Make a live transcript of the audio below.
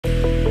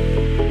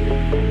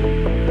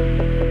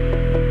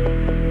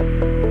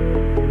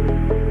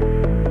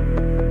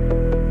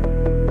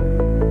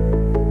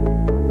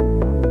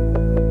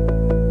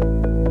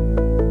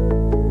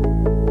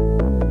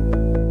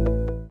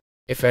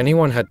If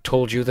anyone had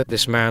told you that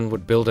this man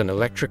would build an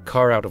electric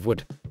car out of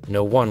wood,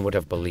 no one would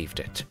have believed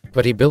it.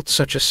 But he built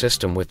such a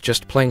system with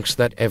just planks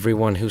that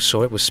everyone who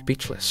saw it was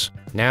speechless.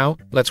 Now,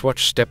 let's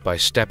watch step by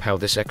step how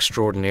this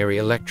extraordinary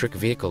electric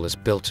vehicle is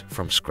built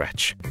from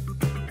scratch.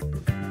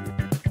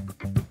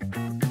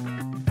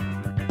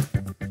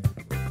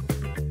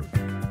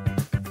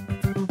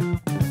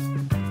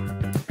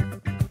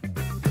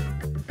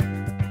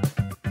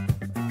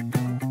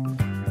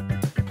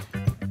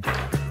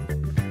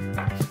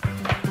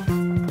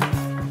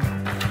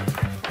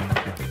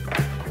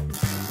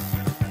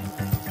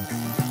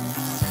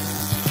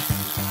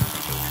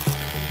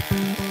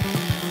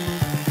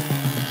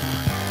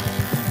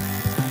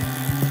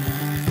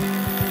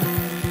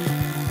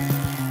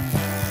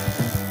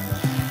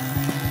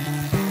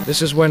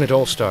 This is when it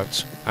all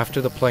starts.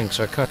 After the planks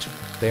are cut,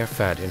 they are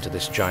fed into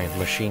this giant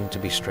machine to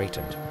be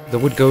straightened. The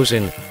wood goes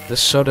in, the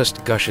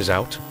sawdust gushes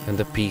out, and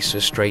the piece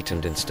is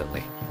straightened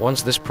instantly.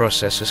 Once this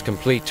process is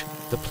complete,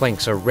 the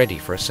planks are ready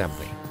for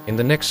assembly. In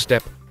the next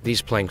step,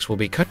 these planks will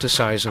be cut to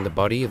size and the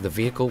body of the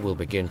vehicle will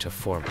begin to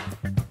form.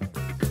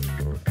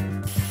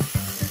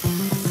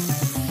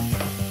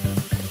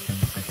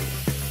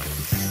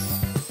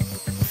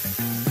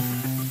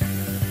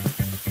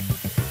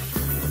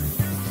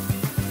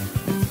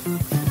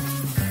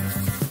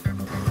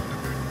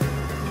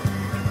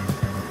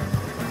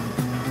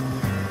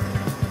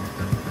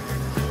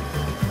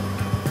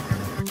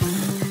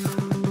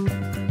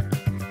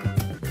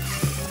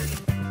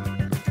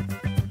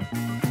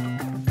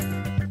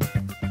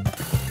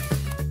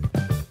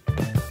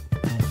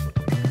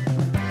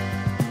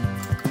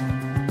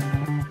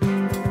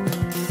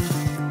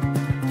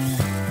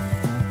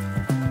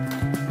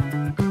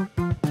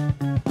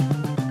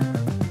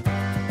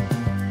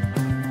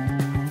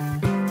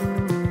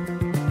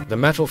 The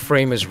metal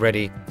frame is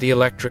ready, the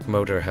electric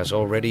motor has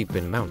already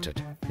been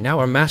mounted. Now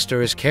our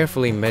master is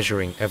carefully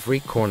measuring every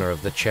corner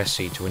of the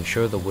chassis to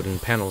ensure the wooden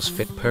panels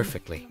fit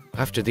perfectly.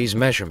 After these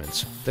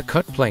measurements, the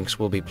cut planks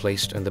will be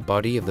placed and the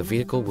body of the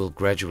vehicle will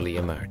gradually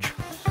emerge.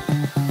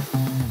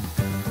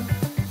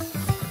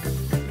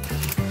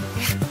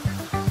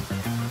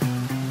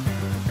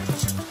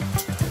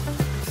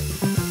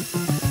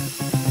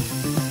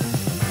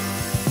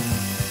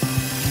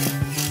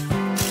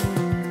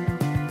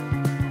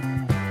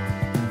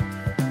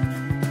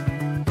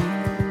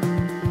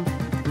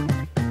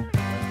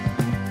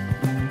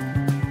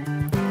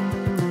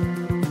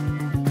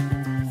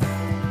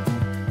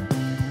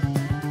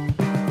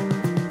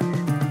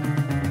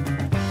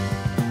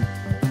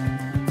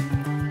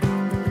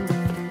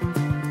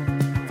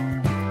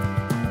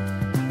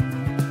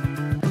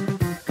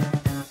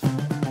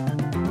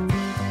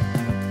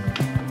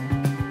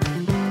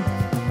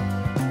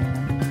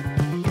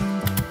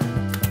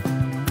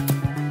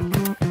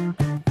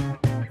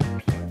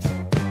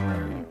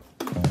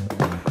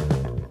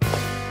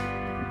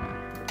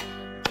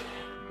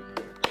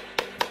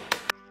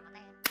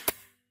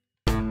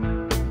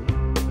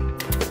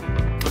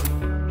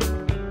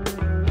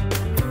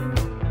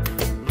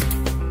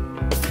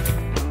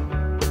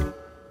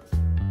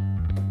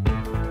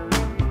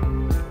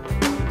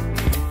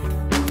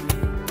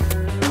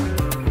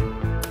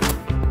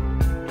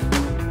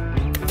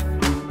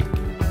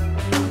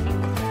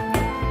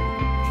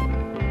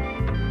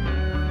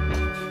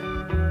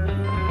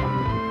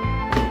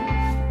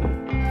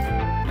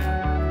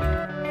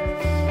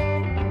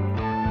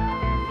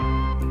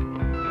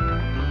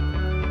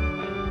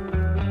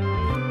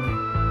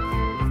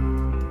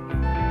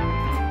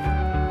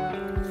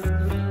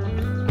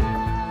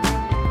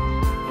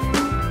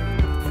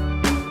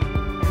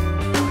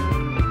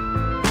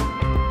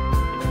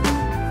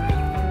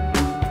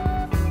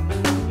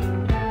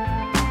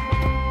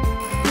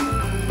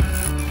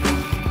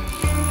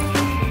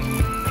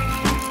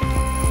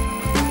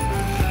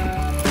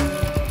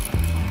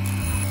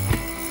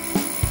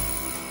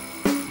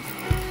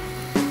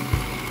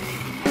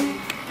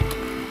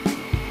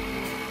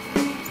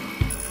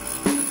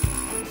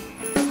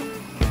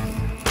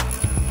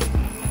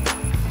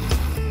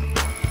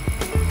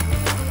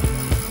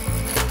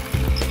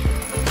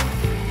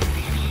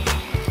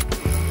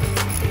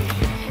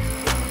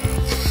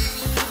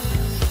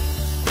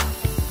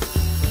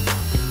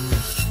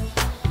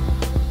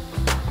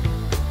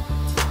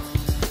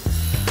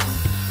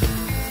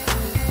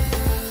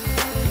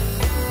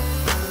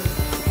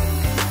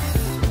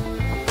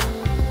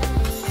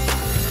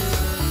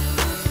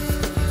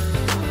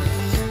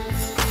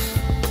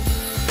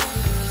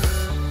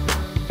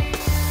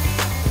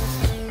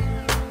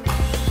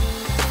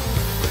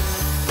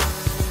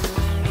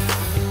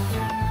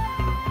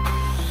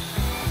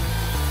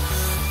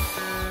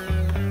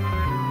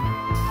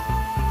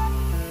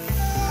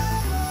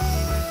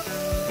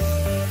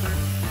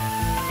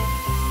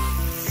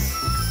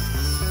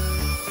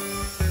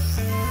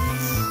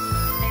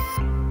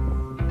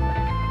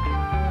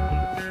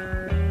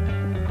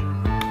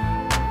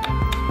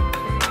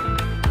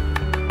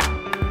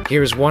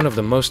 Here is one of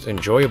the most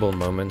enjoyable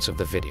moments of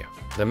the video.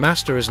 The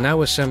master is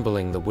now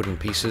assembling the wooden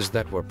pieces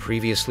that were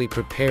previously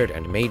prepared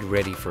and made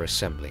ready for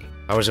assembly.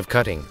 Hours of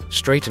cutting,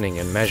 straightening,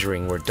 and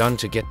measuring were done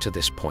to get to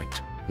this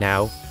point.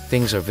 Now,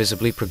 things are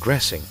visibly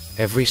progressing.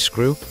 Every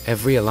screw,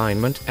 every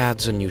alignment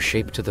adds a new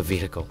shape to the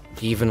vehicle.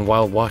 Even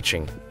while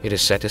watching, it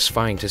is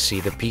satisfying to see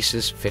the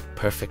pieces fit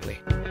perfectly.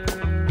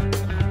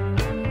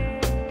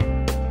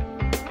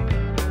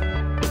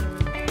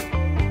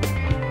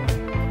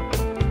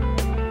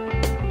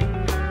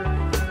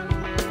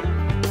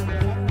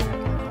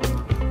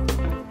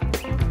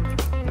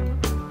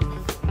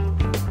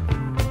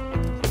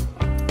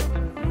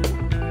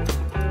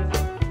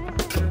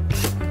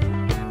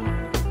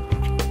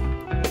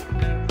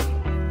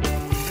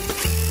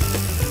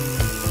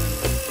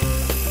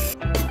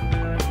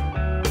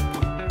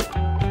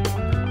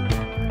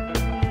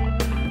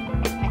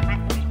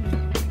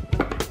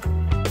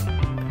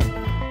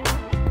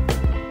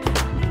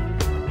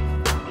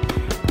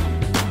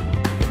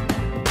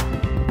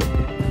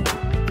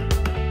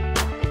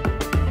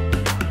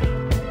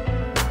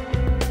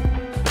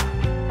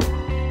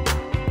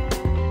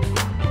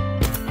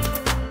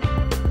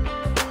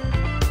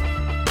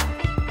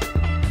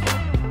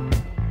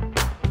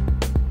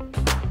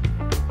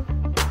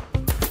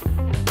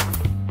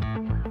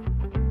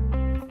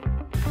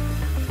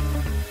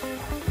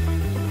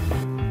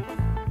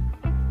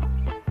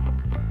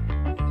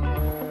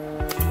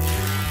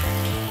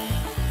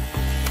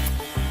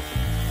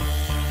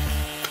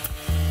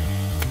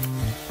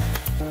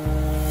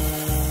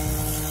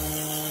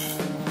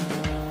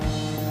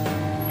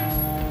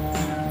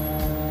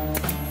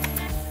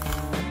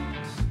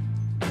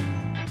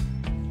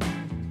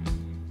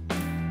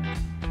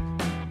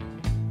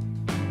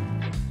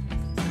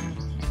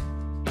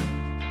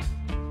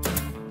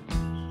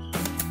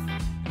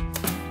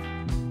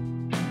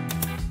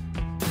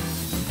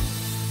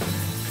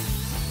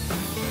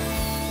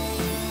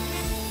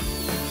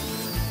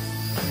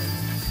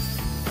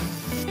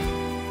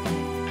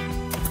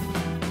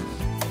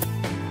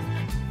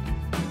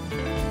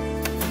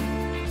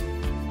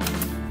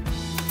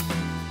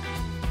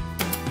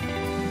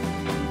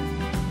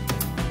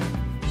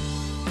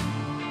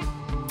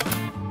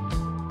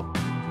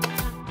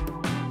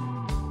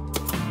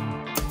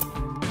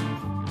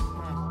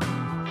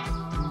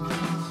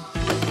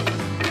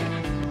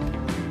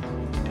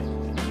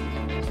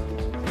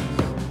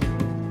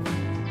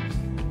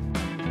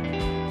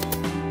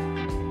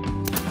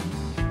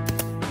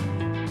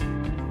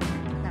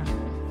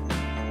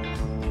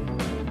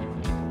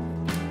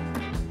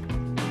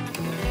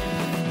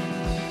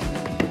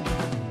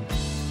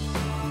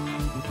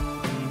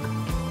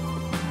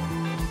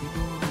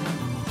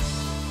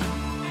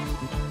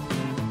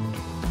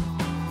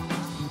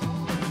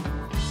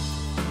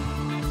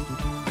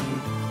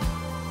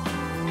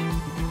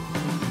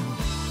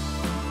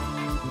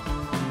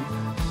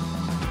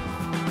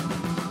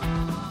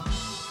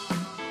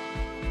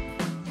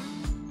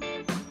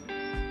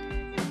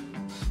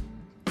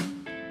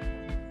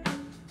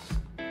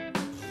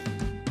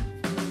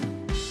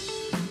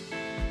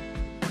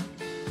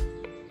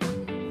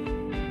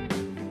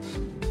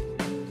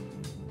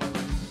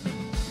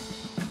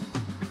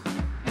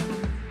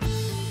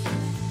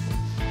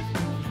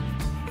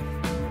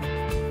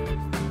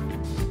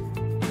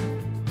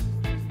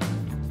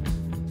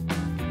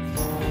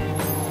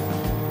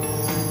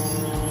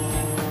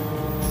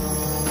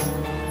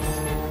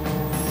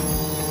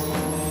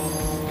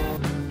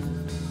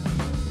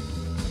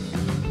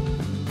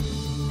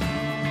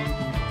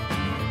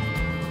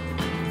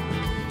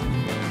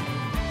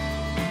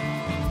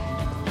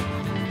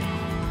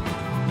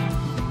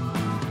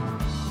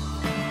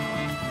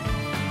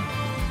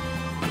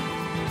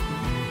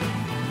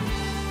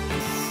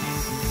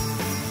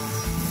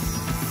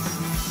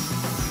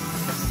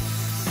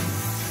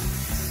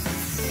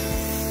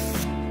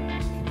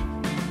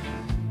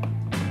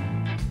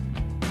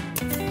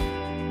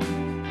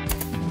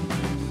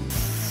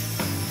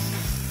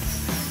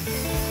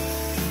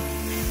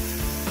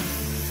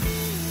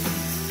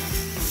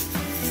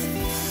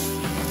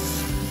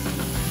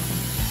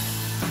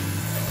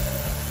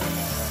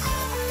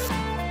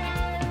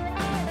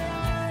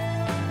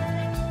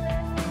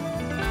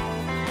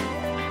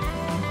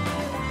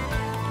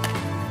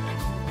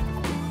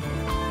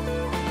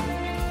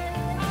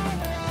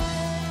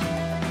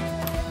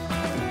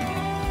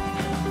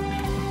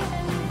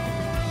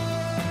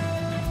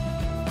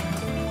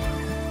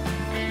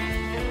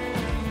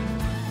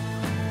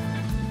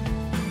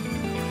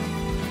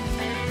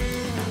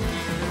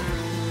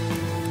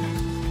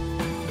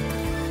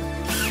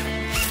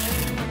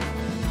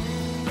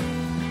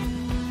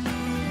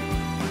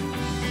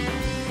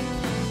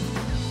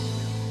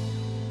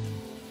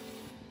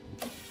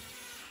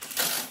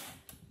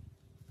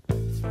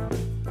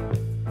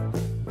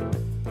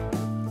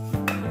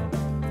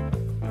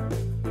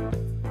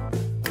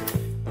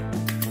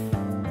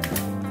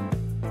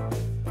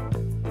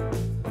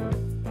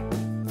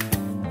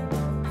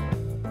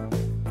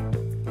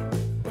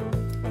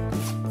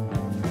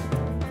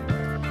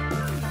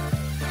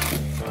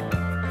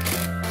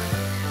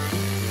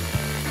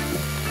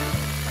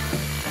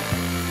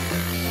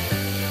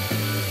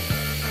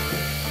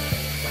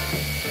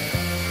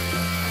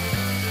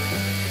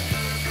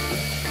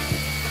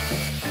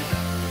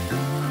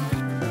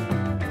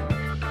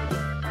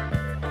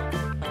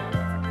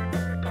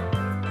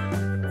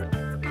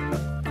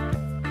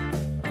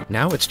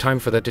 Now it's time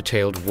for the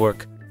detailed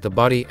work. The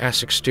body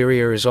as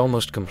exterior is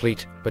almost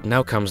complete, but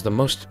now comes the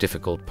most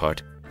difficult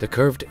part, the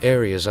curved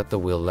areas at the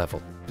wheel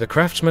level. The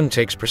craftsman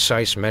takes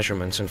precise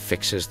measurements and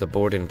fixes the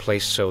board in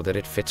place so that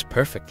it fits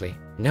perfectly.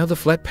 Now the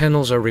flat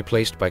panels are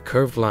replaced by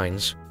curved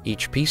lines.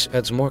 Each piece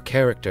adds more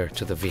character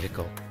to the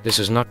vehicle. This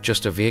is not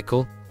just a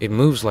vehicle, it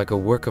moves like a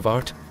work of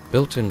art,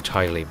 built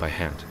entirely by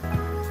hand.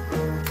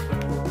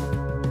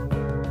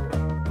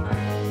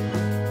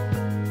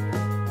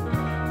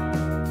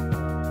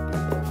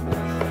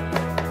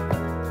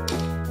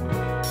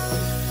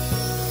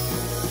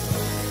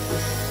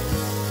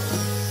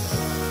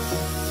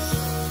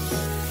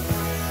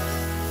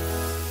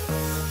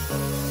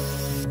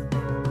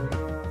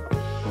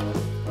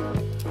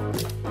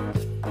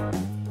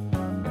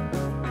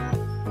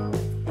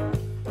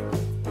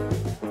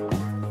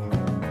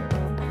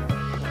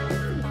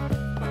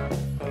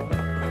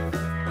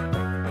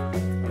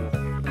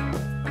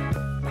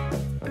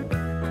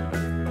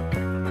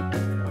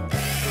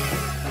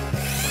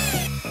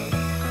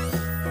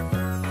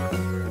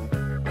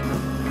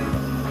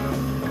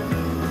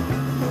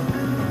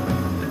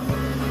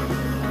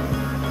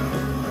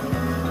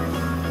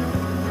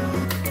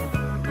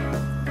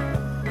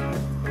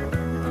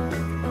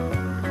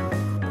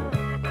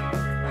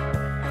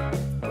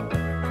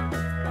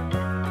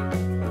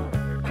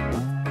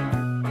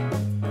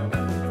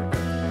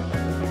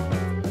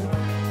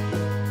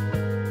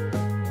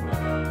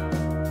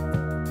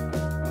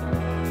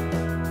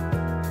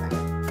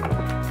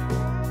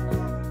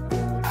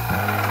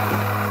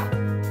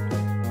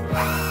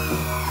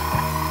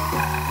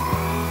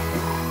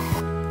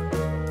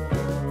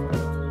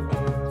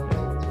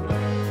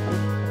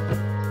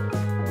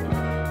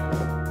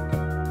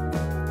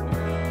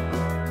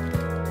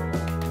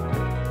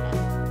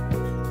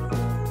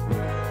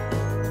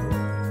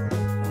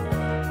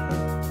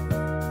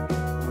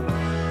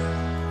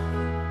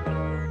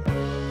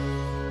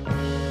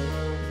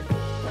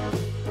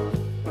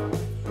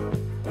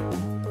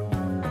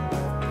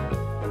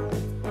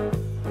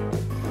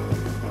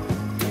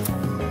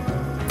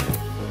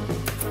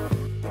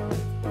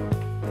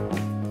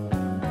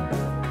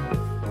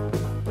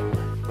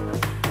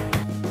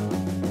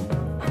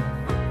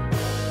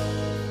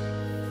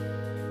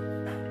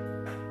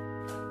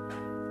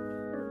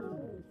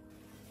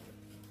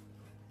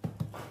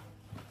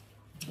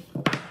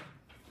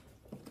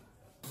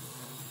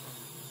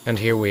 And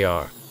here we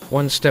are,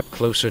 one step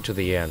closer to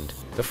the end.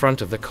 The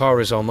front of the car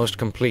is almost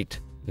complete.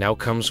 Now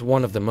comes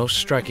one of the most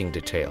striking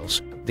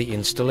details, the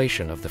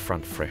installation of the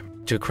front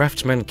frame. Two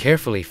craftsmen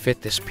carefully fit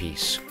this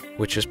piece,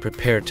 which is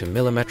prepared to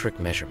millimetric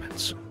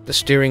measurements. The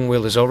steering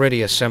wheel is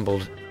already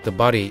assembled, the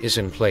body is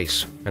in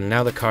place, and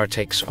now the car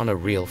takes on a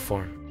real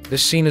form.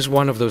 This scene is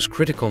one of those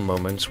critical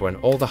moments when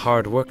all the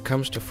hard work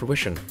comes to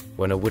fruition,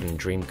 when a wooden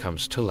dream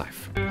comes to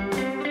life.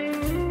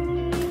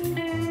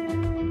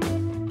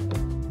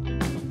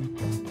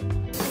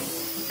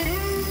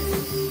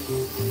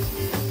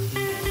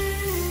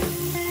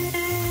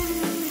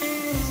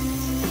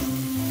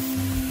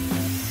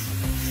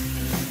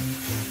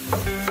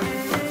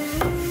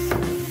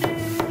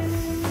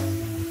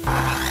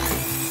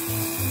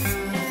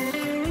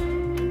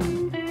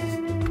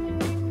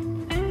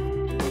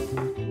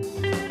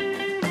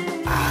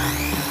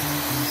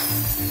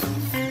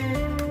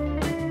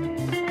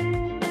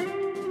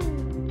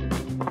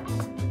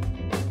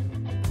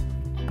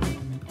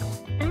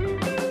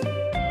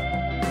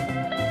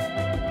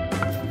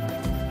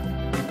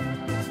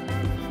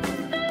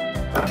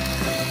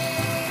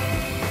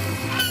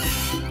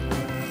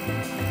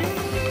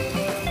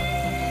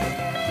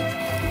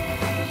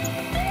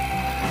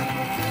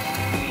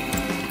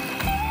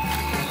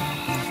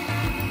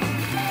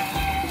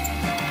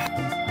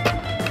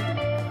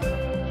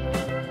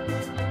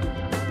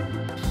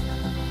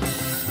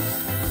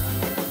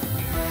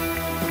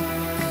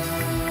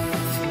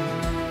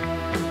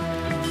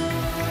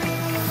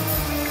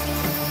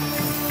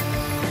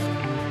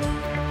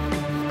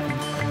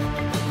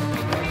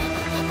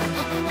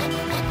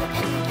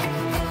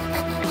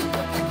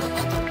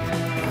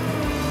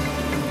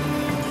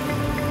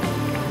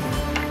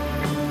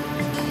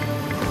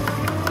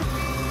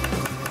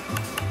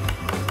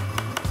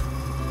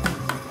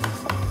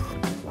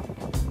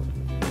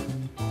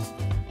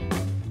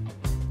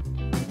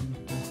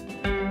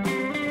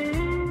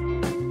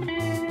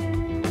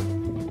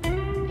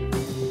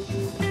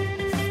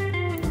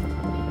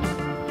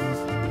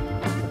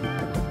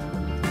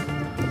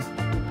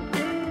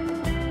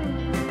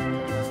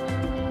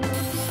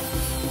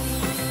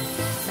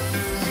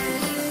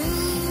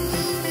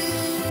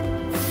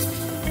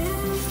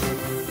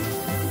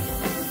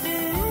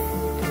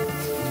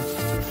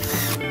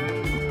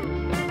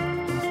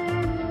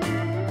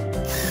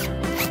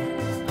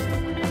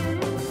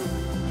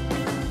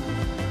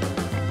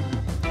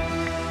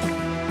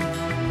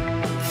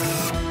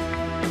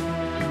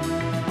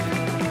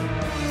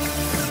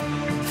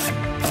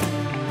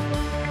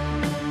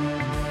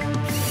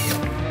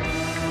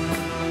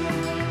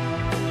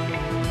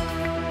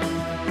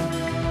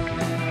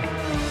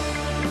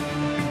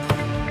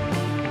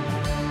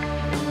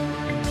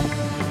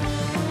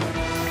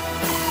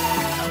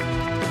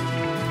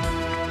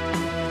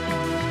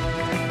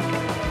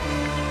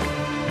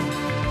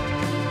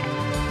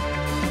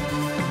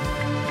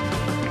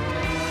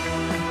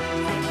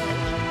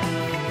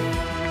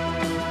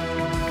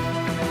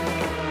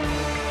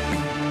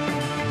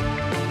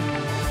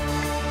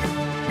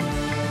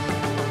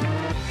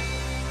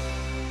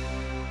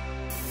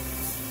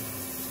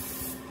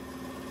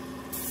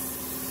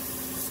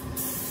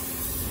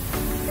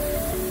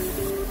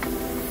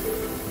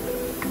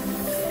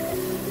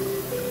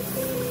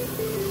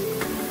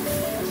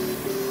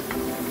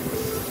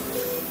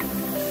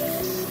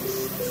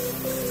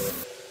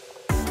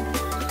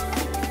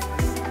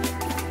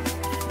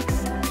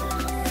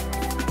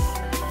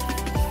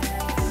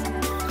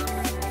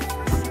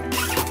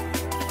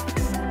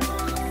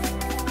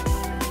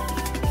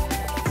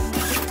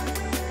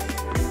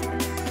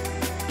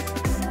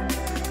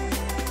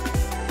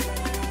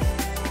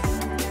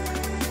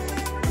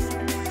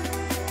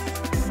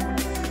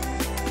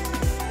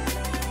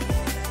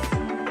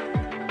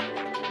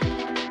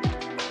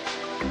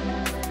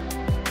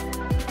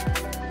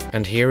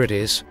 And here it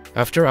is.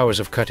 After hours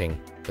of cutting,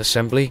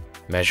 assembly,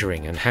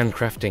 measuring, and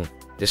handcrafting,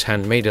 this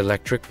handmade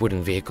electric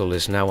wooden vehicle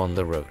is now on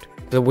the road.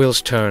 The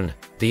wheels turn,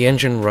 the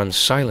engine runs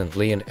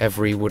silently, and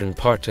every wooden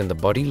part in the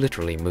body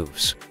literally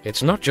moves.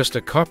 It's not just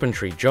a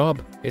carpentry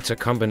job, it's a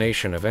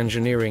combination of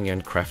engineering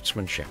and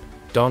craftsmanship.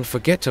 Don't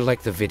forget to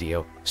like the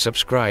video,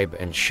 subscribe,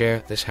 and share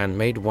this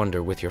handmade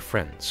wonder with your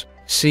friends.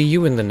 See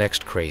you in the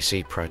next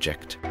crazy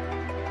project.